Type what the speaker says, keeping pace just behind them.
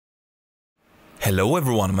Hello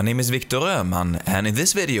everyone, my name is Wiktor Öhman, and in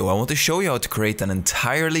this video I want to show you how to create an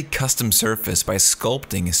entirely custom surface by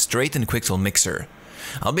sculpting straight in Quixel Mixer.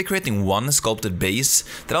 I'll be creating one sculpted base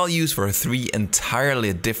that I'll use for 3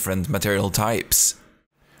 entirely different material types.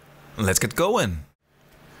 Let's get going!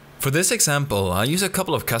 For this example, I'll use a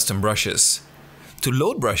couple of custom brushes. To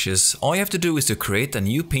load brushes, all you have to do is to create a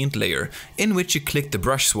new paint layer in which you click the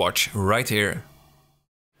brush swatch right here.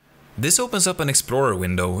 This opens up an Explorer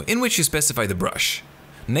window in which you specify the brush.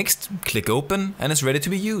 Next, click open and it's ready to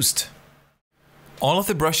be used. All of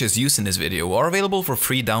the brushes used in this video are available for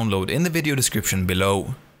free download in the video description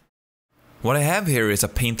below. What I have here is a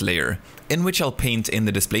paint layer, in which I'll paint in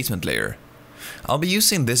the displacement layer. I'll be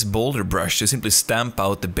using this boulder brush to simply stamp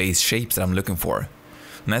out the base shapes that I'm looking for.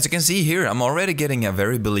 And as you can see here, I'm already getting a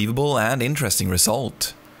very believable and interesting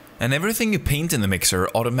result. And everything you paint in the mixer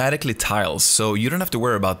automatically tiles, so you don't have to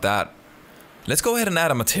worry about that. Let's go ahead and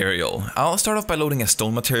add a material. I'll start off by loading a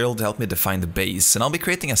stone material to help me define the base, and I'll be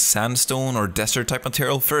creating a sandstone or desert type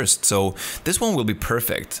material first, so this one will be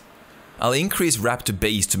perfect. I'll increase wrap to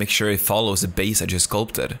base to make sure it follows the base I just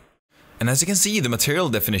sculpted. And as you can see, the material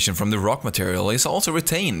definition from the rock material is also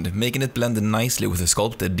retained, making it blend in nicely with the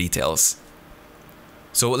sculpted details.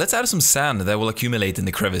 So let's add some sand that will accumulate in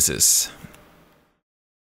the crevices.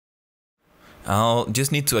 I'll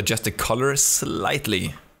just need to adjust the color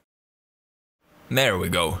slightly. There we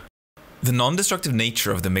go. The non-destructive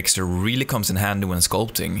nature of the mixer really comes in handy when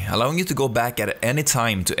sculpting, allowing you to go back at any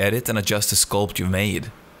time to edit and adjust the sculpt you've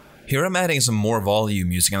made. Here I'm adding some more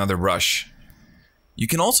volume using another brush. You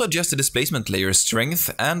can also adjust the displacement layer's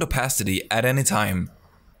strength and opacity at any time.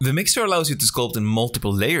 The mixer allows you to sculpt in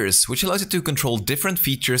multiple layers, which allows you to control different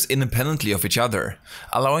features independently of each other,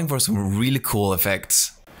 allowing for some really cool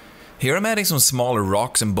effects. Here I'm adding some smaller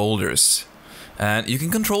rocks and boulders. And you can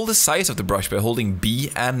control the size of the brush by holding B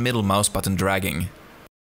and middle mouse button dragging.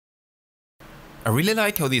 I really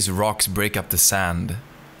like how these rocks break up the sand.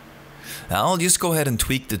 I'll just go ahead and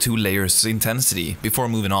tweak the 2 layers' intensity before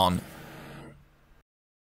moving on.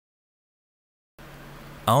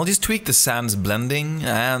 I'll just tweak the sand's blending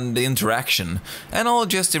and the interaction, and I'll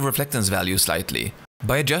adjust the reflectance value slightly.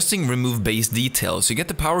 By adjusting remove base details, you get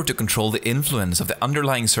the power to control the influence of the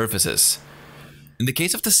underlying surfaces. In the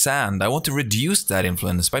case of the sand, I want to reduce that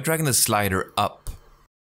influence by dragging the slider up.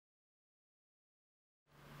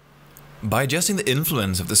 By adjusting the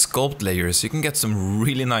influence of the sculpt layers, you can get some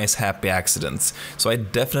really nice happy accidents, so I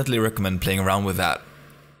definitely recommend playing around with that.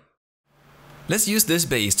 Let's use this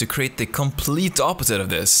base to create the complete opposite of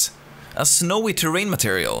this, a snowy terrain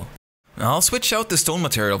material. I'll switch out the stone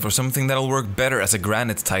material for something that'll work better as a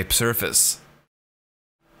granite type surface.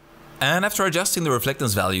 And after adjusting the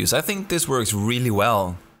reflectance values, I think this works really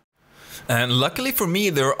well. And luckily for me,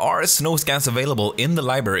 there are snow scans available in the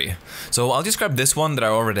library, so I'll just grab this one that I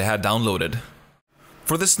already had downloaded.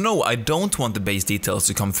 For the snow, I don't want the base details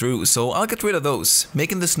to come through, so I'll get rid of those,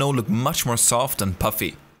 making the snow look much more soft and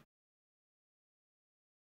puffy.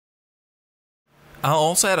 I'll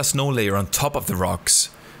also add a snow layer on top of the rocks.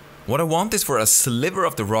 What I want is for a sliver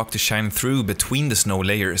of the rock to shine through between the snow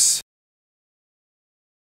layers.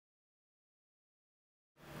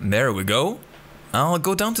 There we go. I'll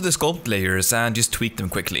go down to the sculpt layers and just tweak them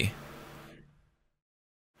quickly.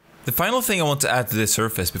 The final thing I want to add to this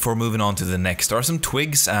surface before moving on to the next are some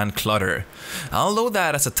twigs and clutter. I'll load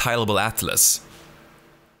that as a tileable atlas.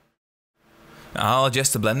 I'll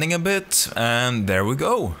adjust the blending a bit, and there we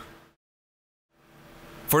go.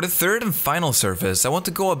 For the third and final surface, I want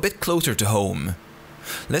to go a bit closer to home.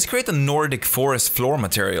 Let's create a Nordic forest floor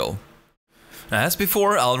material. As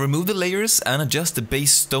before, I'll remove the layers and adjust the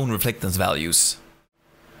base stone reflectance values.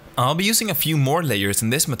 I'll be using a few more layers in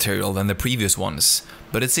this material than the previous ones,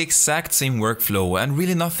 but it's the exact same workflow and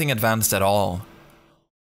really nothing advanced at all.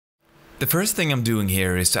 The first thing I'm doing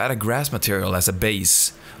here is to add a grass material as a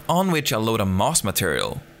base, on which I'll load a moss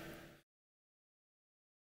material.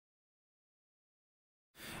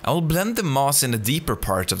 I will blend the moss in the deeper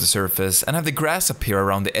parts of the surface and have the grass appear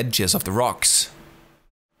around the edges of the rocks.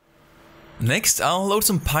 Next, I'll load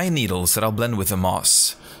some pine needles that I'll blend with the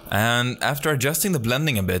moss. And after adjusting the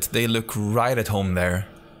blending a bit, they look right at home there.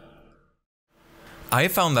 I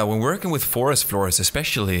found that when working with forest floors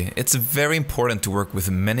especially, it's very important to work with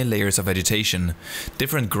many layers of vegetation,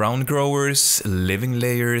 different ground growers, living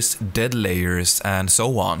layers, dead layers, and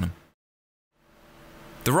so on.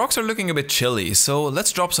 The rocks are looking a bit chilly, so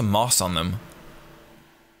let's drop some moss on them.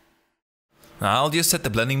 I'll just set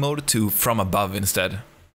the blending mode to from above instead.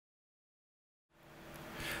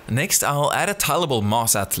 Next, I'll add a tileable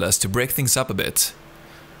moss atlas to break things up a bit.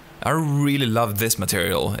 I really love this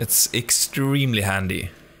material, it's extremely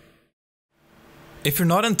handy. If you're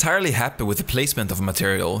not entirely happy with the placement of a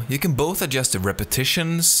material, you can both adjust the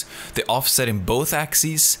repetitions, the offset in both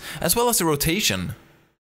axes, as well as the rotation.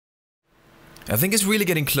 I think it's really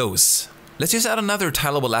getting close. Let's just add another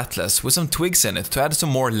tileable atlas with some twigs in it to add some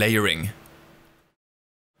more layering.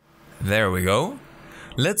 There we go.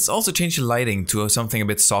 Let's also change the lighting to something a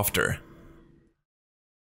bit softer.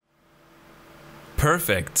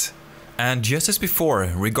 Perfect. And just as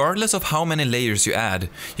before, regardless of how many layers you add,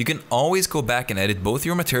 you can always go back and edit both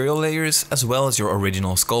your material layers as well as your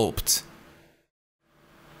original sculpt.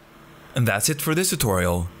 And that's it for this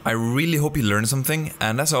tutorial. I really hope you learned something,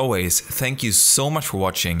 and as always, thank you so much for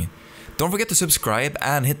watching. Don't forget to subscribe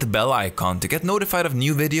and hit the bell icon to get notified of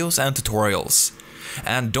new videos and tutorials.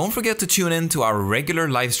 And don't forget to tune in to our regular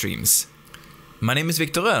live streams. My name is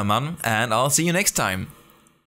Wiktor Öhman, and I'll see you next time.